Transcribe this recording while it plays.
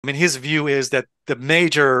I mean, his view is that the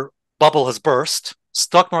major bubble has burst.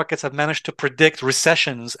 Stock markets have managed to predict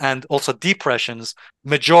recessions and also depressions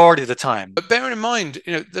majority of the time. But bear in mind,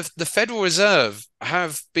 the Federal Reserve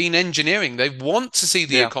have been engineering. They want to see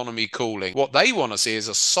the Yeah. economy cooling. What they want to see is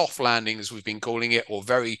a soft landing, as we've been calling it, or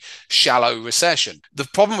very shallow recession. The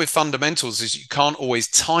problem with fundamentals is you can't always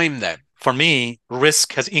time them. For me,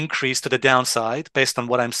 risk has increased to the downside based on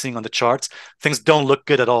what I'm seeing on the charts. Things don't look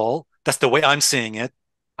good at all. That's the way I'm seeing it.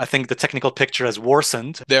 I think the technical picture has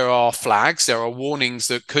worsened. There are flags, there are warnings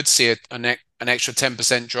that could see an extra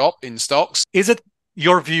 10% drop in stocks. Is it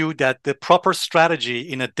your view that the proper strategy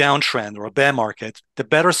in a downtrend or a bear market, the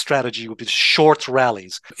better strategy would be short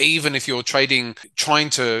rallies? Even if you're trading, trying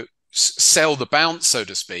to sell the bounce, so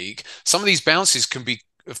to speak, some of these bounces can be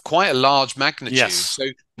of quite a large magnitude. Yes. So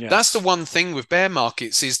Yes. That's the one thing with bear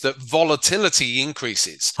markets is that volatility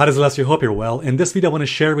increases. Hi, this is Alessio. Hope you're well. In this video, I want to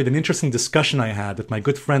share with an interesting discussion I had with my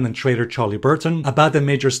good friend and trader Charlie Burton about the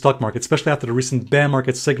major stock market, especially after the recent bear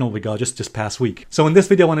market signal we got just this past week. So in this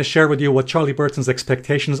video, I want to share with you what Charlie Burton's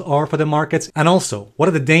expectations are for the markets, and also what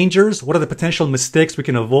are the dangers, what are the potential mistakes we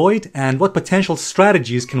can avoid, and what potential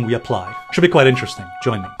strategies can we apply. Should be quite interesting.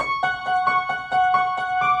 Join me.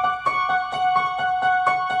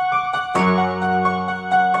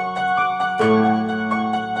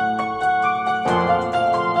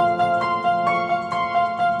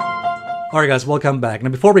 Alright guys, welcome back. Now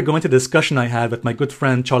before we go into the discussion I had with my good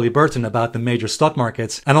friend Charlie Burton about the major stock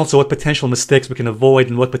markets and also what potential mistakes we can avoid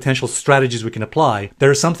and what potential strategies we can apply, there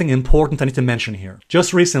is something important I need to mention here.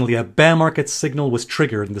 Just recently, a bear market signal was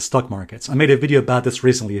triggered in the stock markets. I made a video about this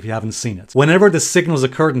recently if you haven't seen it. Whenever the signals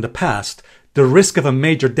occurred in the past, the risk of a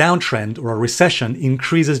major downtrend or a recession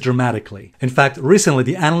increases dramatically. In fact, recently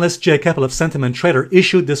the analyst Jay Keppel of Sentiment Trader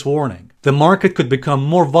issued this warning. The market could become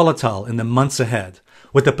more volatile in the months ahead,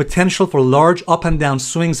 with the potential for large up and down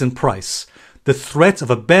swings in price. The threat of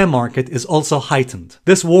a bear market is also heightened.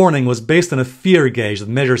 This warning was based on a fear gauge that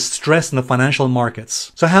measures stress in the financial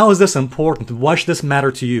markets. So how is this important? Why should this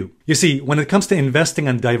matter to you? You see, when it comes to investing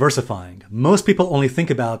and diversifying, most people only think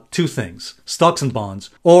about two things, stocks and bonds,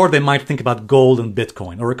 or they might think about gold and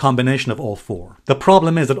Bitcoin, or a combination of all four. The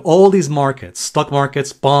problem is that all these markets, stock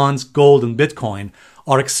markets, bonds, gold, and Bitcoin,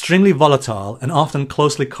 are extremely volatile and often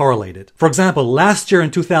closely correlated. For example, last year in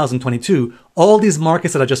 2022, all these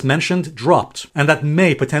markets that I just mentioned dropped, and that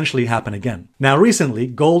may potentially happen again. Now recently,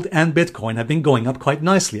 gold and Bitcoin have been going up quite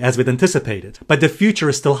nicely, as we'd anticipated, but the future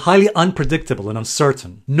is still highly unpredictable and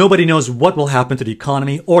uncertain. Nobody knows what will happen to the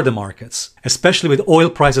economy or the markets, especially with oil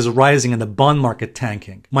prices rising and the bond market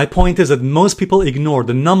tanking. My point is that most people ignore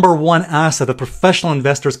the number one asset that professional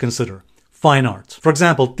investors consider: fine art. For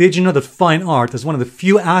example, did you know that fine art is one of the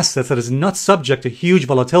few assets that is not subject to huge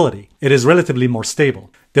volatility? It is relatively more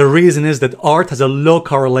stable. The reason is that art has a low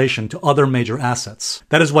correlation to other major assets.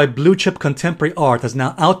 That is why blue chip contemporary art has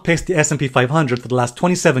now outpaced the S&P 500 for the last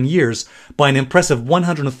 27 years by an impressive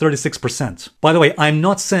 136%. By the way, I'm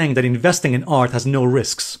not saying that investing in art has no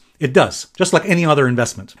risks. It does, just like any other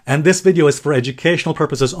investment. And this video is for educational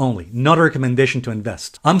purposes only, not a recommendation to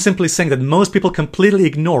invest. I'm simply saying that most people completely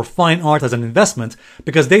ignore fine art as an investment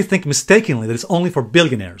because they think mistakenly that it's only for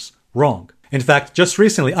billionaires. Wrong. In fact, just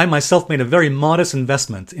recently, I myself made a very modest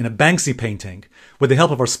investment in a Banksy painting with the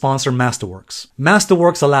help of our sponsor, Masterworks.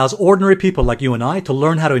 Masterworks allows ordinary people like you and I to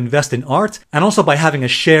learn how to invest in art and also by having a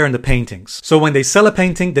share in the paintings. So when they sell a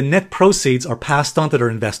painting, the net proceeds are passed on to their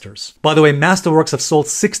investors. By the way, Masterworks have sold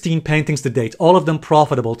 16 paintings to date, all of them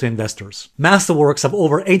profitable to investors. Masterworks have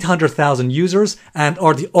over 800,000 users and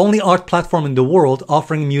are the only art platform in the world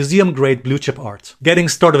offering museum-grade blue-chip art. Getting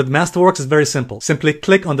started with Masterworks is very simple. Simply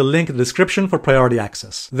click on the link in the description for priority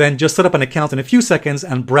access. Then just set up an account in a few seconds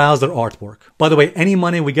and browse their artwork. By the way, any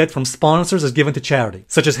money we get from sponsors is given to charity,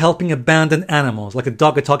 such as helping abandoned animals, like the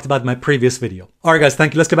dog I talked about in my previous video. Alright guys,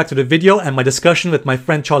 thank you. Let's get back to the video and my discussion with my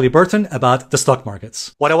friend Charlie Burton about the stock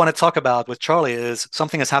markets. What I want to talk about with Charlie is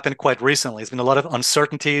something that's happened quite recently. There's been a lot of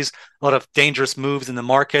uncertainties, a lot of dangerous moves in the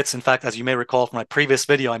markets. In fact, as you may recall from my previous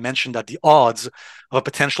video, I mentioned that the odds of a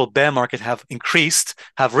potential bear market have increased,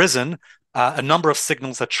 have risen. A number of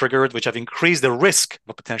signals have triggered, which have increased the risk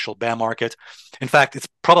of a potential bear market. In fact, it's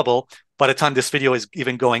probable, by the time this video is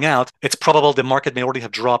even going out, it's probable the market may already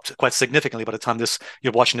have dropped quite significantly by the time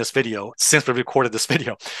you're watching this video, since we recorded this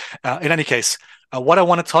video. In any case, what I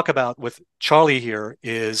want to talk about with Charlie here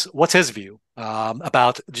is what's his view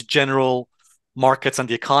about the general markets and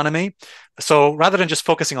the economy. So rather than just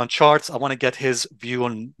focusing on charts, I want to get his view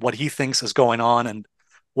on what he thinks is going on and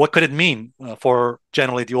what could it mean for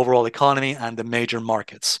generally the overall economy and the major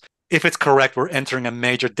markets. If it's correct, we're entering a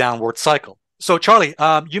major downward cycle. So Charlie,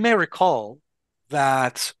 you may recall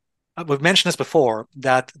that we've mentioned this before,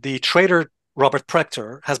 that the trader Robert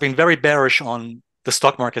Prechter has been very bearish on the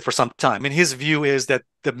stock market for some time. I mean, his view is that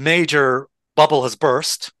the major bubble has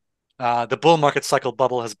burst, the bull market cycle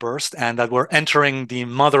bubble has burst, and that we're entering the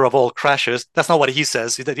mother of all crashes. That's not what he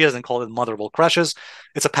says. He doesn't call it mother of all crashes.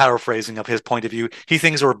 It's a paraphrasing of his point of view. He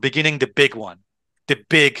thinks we're beginning the big one, the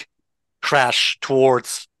big crash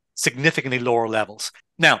towards significantly lower levels.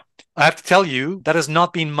 Now, I have to tell you, that has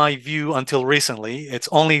not been my view until recently. It's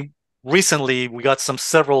only recently we got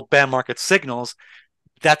several bear market signals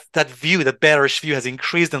that bearish view has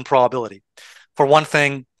increased in probability. For one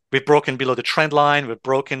thing, we've broken below the trend line, we've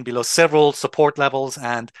broken below several support levels,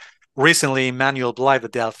 and recently Manuel Blythe, the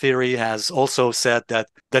Dow theory, has also said that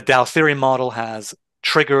the Dow theory model has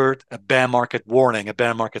triggered a bear market warning, a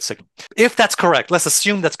bear market signal. If that's correct, let's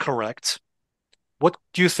assume that's correct. What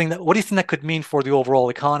do you think that could mean for the overall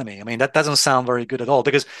economy? I mean, that doesn't sound very good at all.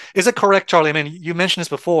 Because is it correct, Charlie? I mean, you mentioned this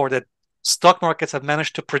before, that stock markets have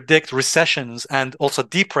managed to predict recessions and also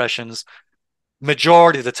depressions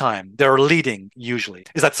majority of the time. They're leading usually.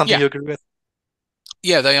 Is that something you agree with?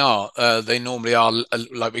 Yeah, they are. They normally are,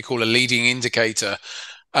 like we call, a leading indicator.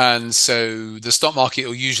 And so the stock market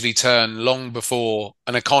will usually turn long before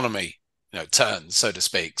an economy, turns, so to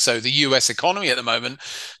speak. So the US economy at the moment,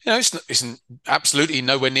 isn't absolutely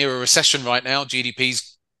nowhere near a recession right now.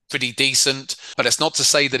 GDP's pretty decent, but it's not to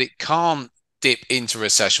say that it can't dip into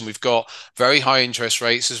recession. We've got very high interest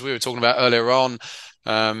rates, as we were talking about earlier on.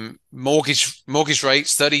 Mortgage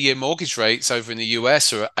rates, 30-year mortgage rates over in the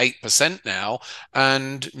US are at 8% now,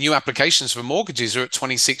 and new applications for mortgages are at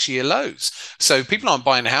 26-year lows. So people aren't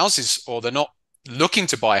buying houses, or they're not looking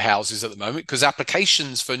to buy houses at the moment because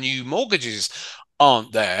applications for new mortgages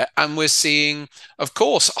aren't there. And we're seeing, of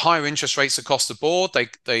course, higher interest rates across the board.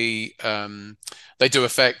 They do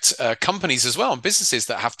affect companies as well, and businesses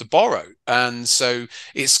that have to borrow, and so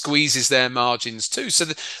it squeezes their margins too. So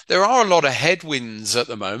there are a lot of headwinds at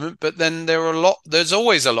the moment, but then there's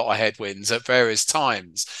always a lot of headwinds at various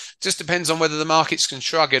times. Just depends on whether the markets can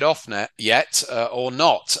shrug it off yet or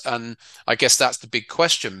not, and I guess that's the big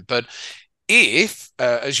question. But if,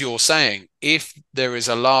 as you're saying, if there is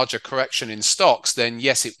a larger correction in stocks, then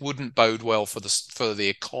yes, it wouldn't bode well for the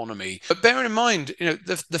economy. But bear in mind,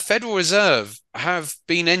 the Federal Reserve have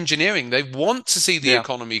been engineering. They want to see the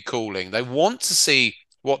economy cooling. They want to see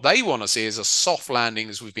what they want to see is a soft landing,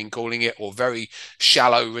 as we've been calling it, or very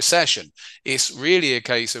shallow recession. It's really a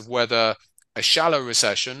case of whether a shallow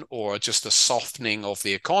recession or just a softening of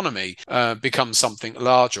the economy becomes something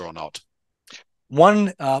larger or not.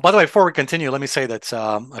 By the way, before we continue, let me say that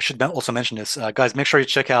I should also mention this. Guys, make sure you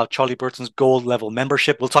check out Charlie Burton's gold level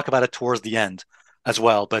membership. We'll talk about it towards the end as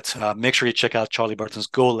well, but make sure you check out Charlie Burton's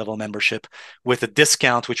gold level membership with a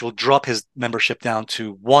discount, which will drop his membership down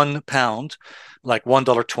to £1, like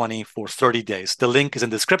 $1.20 for 30 days. The link is in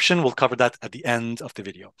the description. We'll cover that at the end of the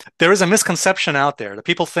video. There is a misconception out there that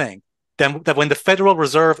people think that when the Federal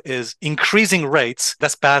Reserve is increasing rates,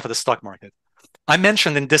 that's bad for the stock market. I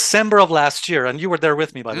mentioned in December of last year, and you were there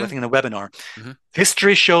with me, by the way, I think in the webinar,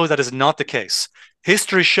 history shows that is not the case.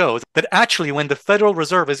 History shows that actually when the Federal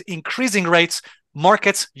Reserve is increasing rates,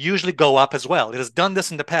 markets usually go up as well. It has done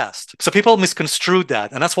this in the past. So people misconstrued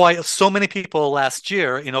that. And that's why so many people last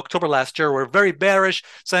year, in October last year, were very bearish,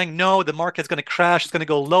 saying, no, the market's going to crash, it's going to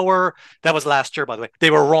go lower. That was last year, by the way.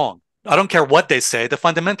 They were wrong. I don't care what they say. The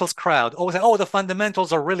fundamentals crowd always say, oh, the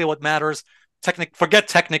fundamentals are really what matters. Forget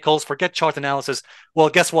technicals, forget chart analysis. Well,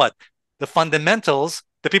 guess what? The fundamentals,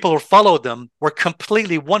 the people who followed them, were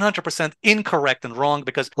completely 100% incorrect and wrong,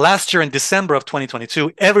 because last year in December of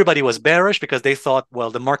 2022, everybody was bearish because they thought,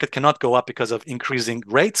 well, the market cannot go up because of increasing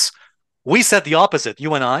rates. We said the opposite,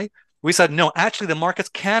 you and I. We said, no, actually the markets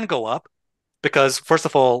can go up because, first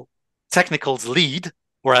of all, technicals lead,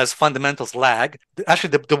 whereas fundamentals lag.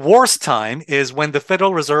 Actually, the worst time is when the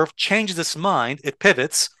Federal Reserve changes its mind, it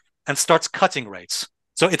pivots, and starts cutting rates.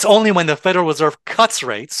 So it's only when the Federal Reserve cuts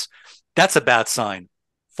rates, that's a bad sign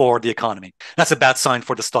for the economy. That's a bad sign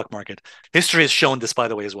for the stock market. History has shown this, by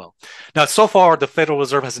the way, as well. Now, so far, the Federal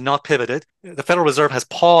Reserve has not pivoted. The Federal Reserve has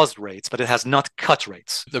paused rates, but it has not cut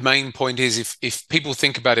rates. The main point is, if people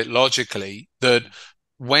think about it logically, that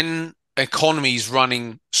when economy is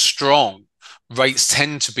running strong, rates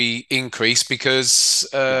tend to be increased because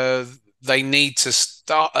they need to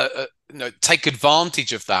start take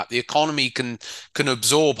advantage of that. The economy can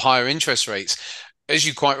absorb higher interest rates. As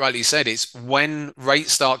you quite rightly said, it's when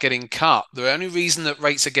rates start getting cut. The only reason that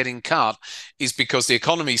rates are getting cut is because the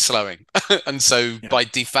economy is slowing. And so by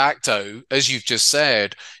de facto, as you've just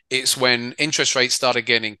said, it's when interest rates started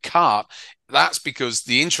getting cut, that's because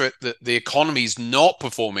the economy is not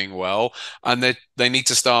performing well, and they need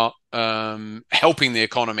to start helping the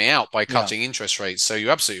economy out by Yeah. cutting interest rates. So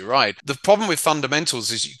you're absolutely right. The problem with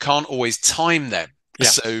fundamentals is you can't always time them. Yeah.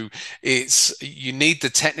 So you need the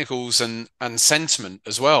technicals and sentiment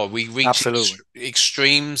as well. We reach Absolutely.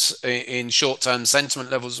 extremes in short-term sentiment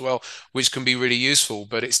levels as well, which can be really useful.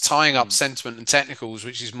 But it's tying up Mm. sentiment and technicals,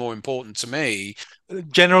 which is more important to me.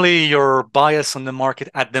 Generally, your bias on the market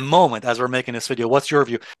at the moment, as we're making this video, what's your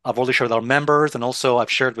view? I've already shared with our members, and also I've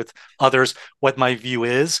shared with others what my view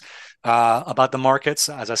is about the markets.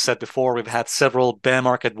 As I said before, we've had several bear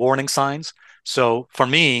market warning signs. So for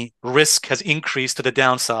me, risk has increased to the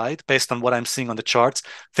downside based on what I'm seeing on the charts.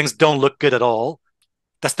 Things don't look good at all.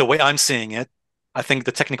 That's the way I'm seeing it. I think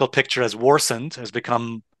the technical picture has worsened, has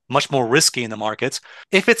become much more risky in the markets.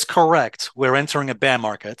 If it's correct, we're entering a bear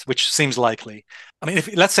market, which seems likely. I mean,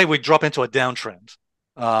 if let's say we drop into a downtrend,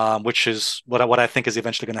 which is what I think is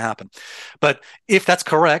eventually going to happen. But if that's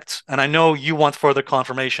correct, and I know you want further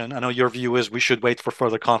confirmation, I know your view is we should wait for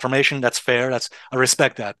further confirmation. That's fair. I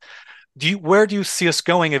respect that. Where do you see us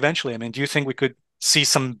going eventually? I mean, do you think we could see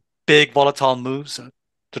some big volatile moves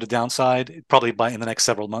to the downside, probably in the next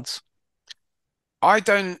several months? I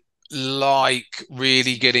don't like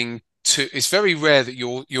really getting too. It's very rare that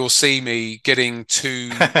you'll see me getting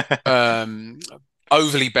too um,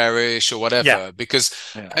 overly bearish or Yeah, whatever, because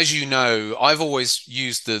yeah. as you know, I've always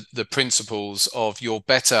used the principles of you're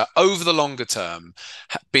better over the longer term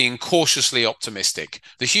being cautiously optimistic.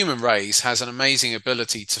 The human race has an amazing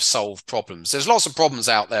ability to solve problems. There's lots of problems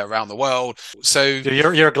out there around the world. So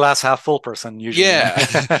You're a glass half full person usually.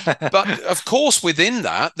 yeah, but of course, within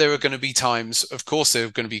that, there are going to be times, of course, there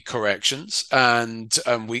are going to be corrections. And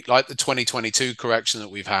we like the 2022 correction that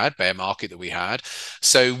we've had, bear market that we had.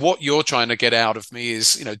 So what you're trying to get out of me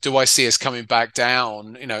is, do I see us coming back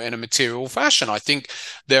down, in a material fashion? I think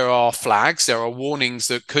there are flags, there are warnings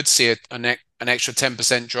that could see an extra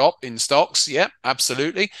 10% drop in stocks. Yeah,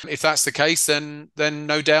 absolutely. If that's the case, then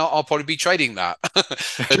no doubt I'll probably be trading that.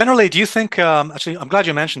 Generally, do you think, actually, I'm glad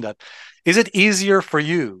you mentioned that. Is it easier for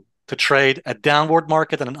you to trade a downward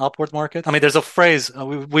market than an upward market? I mean, there's a phrase,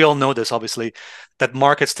 we all know this, obviously, that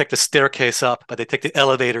markets take the staircase up, but they take the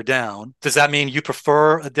elevator down. Does that mean you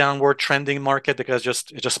prefer a downward trending market because it's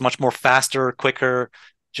just much more faster, quicker,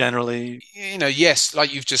 generally? Yes,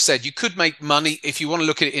 like you've just said, you could make money if you want to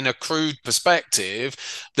look at it in a crude perspective,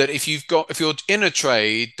 that if you're in a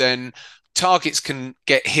trade, then targets can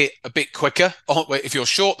get hit a bit quicker if you're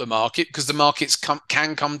short the market, because the markets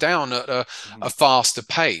can come down at a faster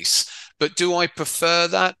pace. But do I prefer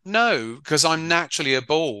that? No, because I'm naturally a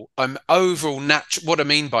bull. I'm overall natural. What I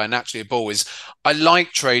mean by naturally a bull is I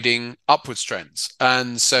like trading upwards trends.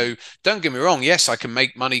 And so don't get me wrong. Yes, I can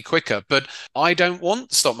make money quicker, but I don't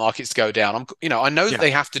want stock markets to go down. I know that Yeah.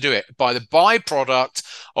 they have to do it by the byproduct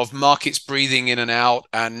of markets breathing in and out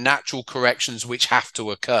and natural corrections which have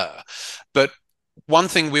to occur. But one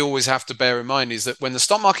thing we always have to bear in mind is that when the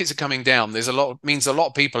stock markets are coming down, means a lot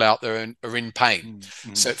of people out there are in pain,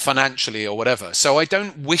 so financially or whatever. So I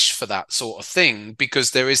don't wish for that sort of thing,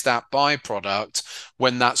 because there is that byproduct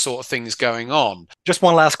when that sort of thing is going on. Just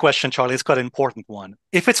one last question, Charlie. It's quite an important one.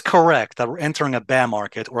 If it's correct that we're entering a bear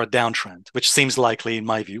market or a downtrend, which seems likely in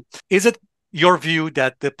my view, is it your view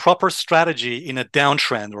that the proper strategy in a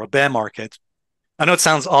downtrend or a bear market, I know it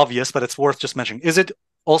sounds obvious, but it's worth just mentioning, is it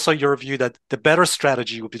also your view that the better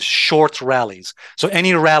strategy would be short rallies? So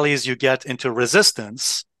any rallies you get into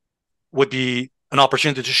resistance would be an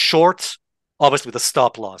opportunity to short, obviously with a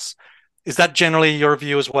stop loss. Is that generally your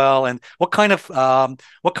view as well? And what kind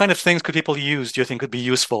of things could people use? Do you think could be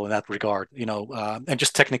useful in that regard? And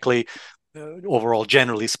just technically, overall,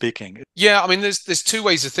 generally speaking. Yeah, I mean, there's two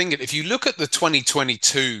ways of thinking. If you look at the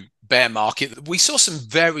 2022 bear market, we saw some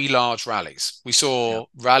very large rallies. We Yeah. saw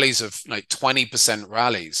rallies of like 20%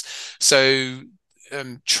 rallies. So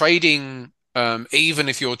trading, even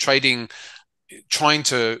if you're trading, trying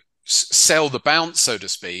to sell the bounce, so to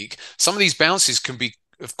speak, some of these bounces can be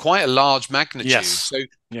of quite a large magnitude. Yes. So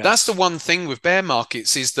that's the Yes. one thing with bear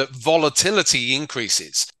markets, is that volatility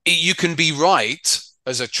increases. You can be right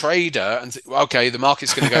as a trader and okay, the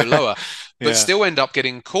market's going to go lower, but Yeah. still end up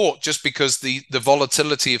getting caught just because the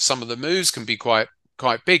volatility of some of the moves can be quite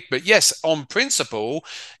big. But yes, on principle,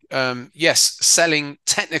 yes, selling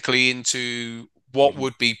technically into what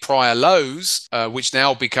would be prior lows, which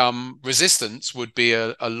now become resistance, would be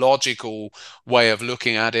a logical way of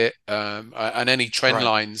looking at it. And any trend Right.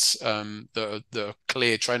 lines, the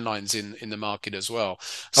clear trend lines in the market as well.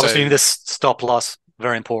 Obviously, So this stop loss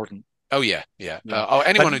very important. Oh yeah, yeah. Yeah.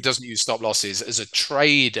 Anyone But who doesn't use stop losses as a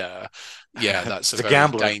trader, yeah, that's a as a very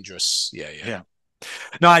gambler, dangerous. Yeah, yeah, yeah.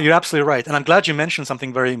 No, you're absolutely right. And I'm glad you mentioned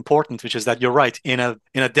something very important, which is that you're right. In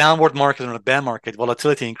a downward market or in a bear market,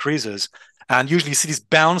 volatility increases. And usually you see these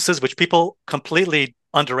bounces, which people completely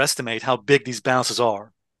underestimate how big these bounces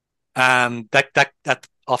are. And that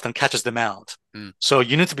often catches them out. mm. So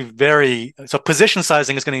you need to be so position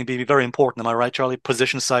sizing is going to be very important. Am I right, Charlie?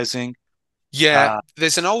 Position sizing. Yeah. Uh,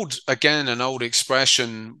 There's an old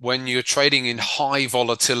expression when you're trading in high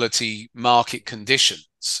volatility market conditions.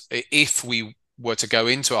 If we were to go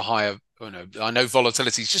into a higher, I know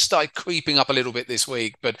volatility's just started creeping up a little bit this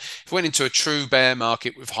week, but if we went into a true bear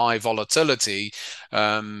market with high volatility,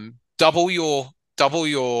 double your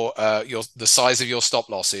the size of your stop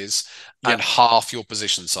losses yeah. and half your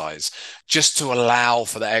position size, just to allow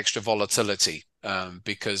for the extra volatility.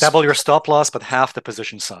 Because Double your stop loss, but half the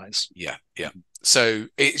position size. yeah, yeah. So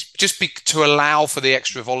it's just to allow for the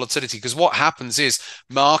extra volatility, because what happens is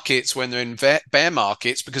markets, when they're in bear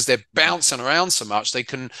markets, because they're bouncing around so much, they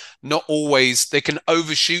can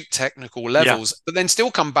overshoot technical Yeah. levels, but then still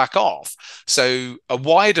come back off. So a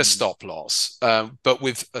wider stop loss, but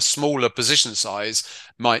with a smaller position size,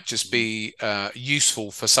 might just be useful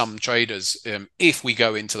for some traders if we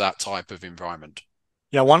go into that type of environment.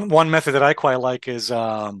 Yeah, one method that I quite like is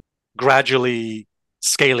gradually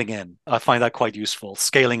scaling in. I find that quite useful.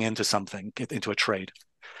 Scaling into something, into a trade,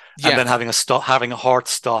 and Yeah. then having a hard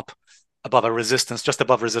stop above a resistance, just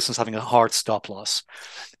above resistance, having a hard stop loss.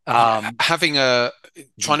 Yeah, Um,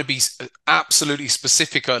 trying to be absolutely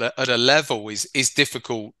specific at a level is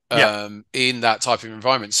difficult yeah. in that type of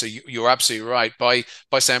environment. So you're absolutely right by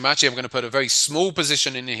saying, actually, I'm going to put a very small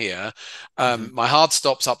position in here. Mhm. My hard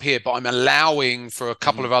stop's up here, but I'm allowing for a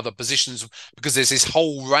couple Mhm. of other positions, because there's this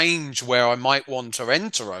whole range where I might want to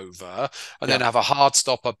enter over and Yeah. then have a hard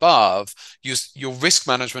stop above. Your risk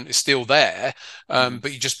management is still there, Mhm.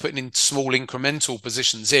 but you're just putting in small incremental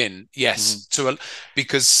positions in. Mhm. Yes,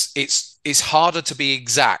 because it's harder to be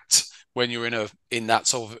exact when you're in that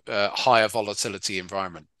sort of higher volatility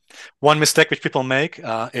environment. One mistake which people make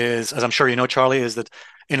is, as I'm sure you know, Charlie, is that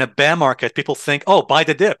in a bear market, people think, "Oh, buy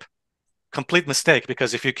the dip." Complete mistake,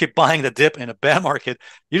 because if you keep buying the dip in a bear market,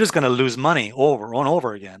 you're just going to lose money over and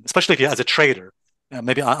over again, especially if you as a trader.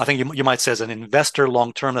 Maybe I think you might say as an investor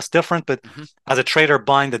long term that's different, but Mm-hmm. as a trader,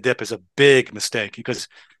 buying the dip is a big mistake because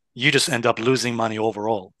you just end up losing money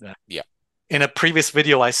overall. Yeah. In a previous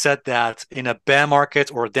video, I said that in a bear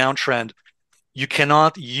market or a downtrend, you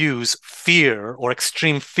cannot use fear or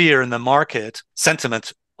extreme fear in the market,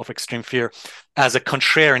 sentiment of extreme fear, as a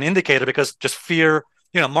contrarian indicator, because just fear,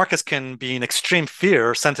 markets can be in extreme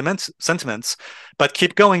fear sentiments, but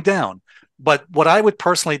keep going down. But what I would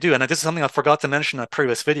personally do, and this is something I forgot to mention in a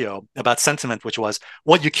previous video about sentiment, which was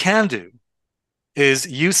what you can do is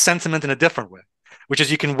use sentiment in a different way, which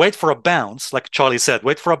is you can wait for a bounce, like Charlie said,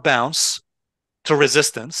 wait for a bounce to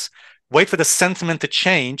resistance, wait for the sentiment to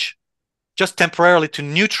change just temporarily to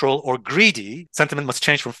neutral or greedy. Sentiment must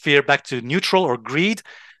change from fear back to neutral or greed,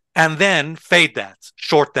 and then fade that,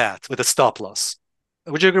 short that with a stop loss.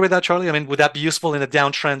 Would you agree with that, Charlie? I mean, would that be useful in a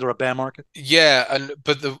downtrend or a bear market? Yeah,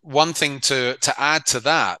 but the one thing to add to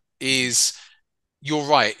that is you're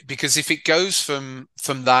right, because if it goes from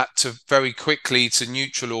that to very quickly to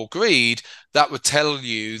neutral or greed, that would tell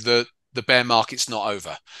you that the bear market's not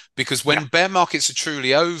over. Because Yeah. when bear markets are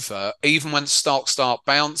truly over, even when stocks start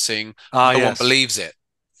bouncing, Ah, no one yes. believes it.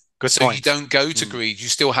 Good So you point. don't go to Mm, greed, you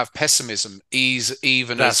still have pessimism,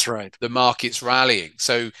 even that's as right. the market's rallying.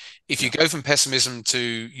 So if you Yeah. go from pessimism to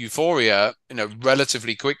euphoria,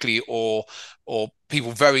 relatively quickly, or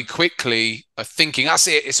people very quickly are thinking, that's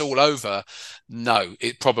it, it's all over. No,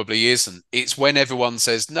 it probably isn't. It's when everyone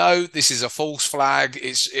says, no, this is a false flag,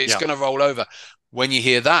 it's Yeah. going to roll over. When you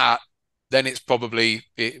hear that, then we Sure.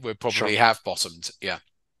 probably have bottomed. Yeah.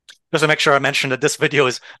 Just to make sure I mention that this video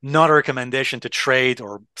is not a recommendation to trade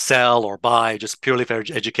or sell or buy, just purely for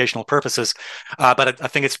educational purposes. But I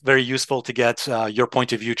think it's very useful to get your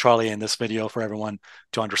point of view, Charlie, in this video for everyone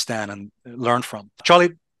to understand and learn from.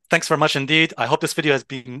 Charlie, thanks very much indeed. I hope this video has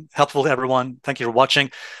been helpful to everyone. Thank you for watching.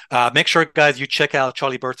 Make sure, guys, you check out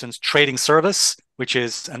Charlie Burton's trading service, which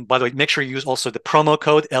is, and by the way, make sure you use also the promo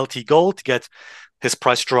code LT Gold to get his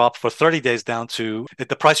price drop for 30 days down to,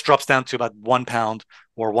 the price drops down to about £1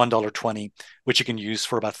 or $1.20, which you can use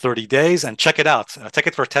for about 30 days and check it out. Take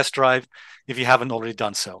it for a test drive if you haven't already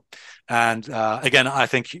done so. And again, I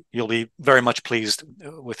think you'll be very much pleased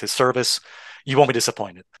with his service. You won't be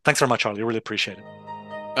disappointed. Thanks very much, Charlie. I really appreciate it.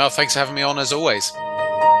 Well, thanks for having me on as always.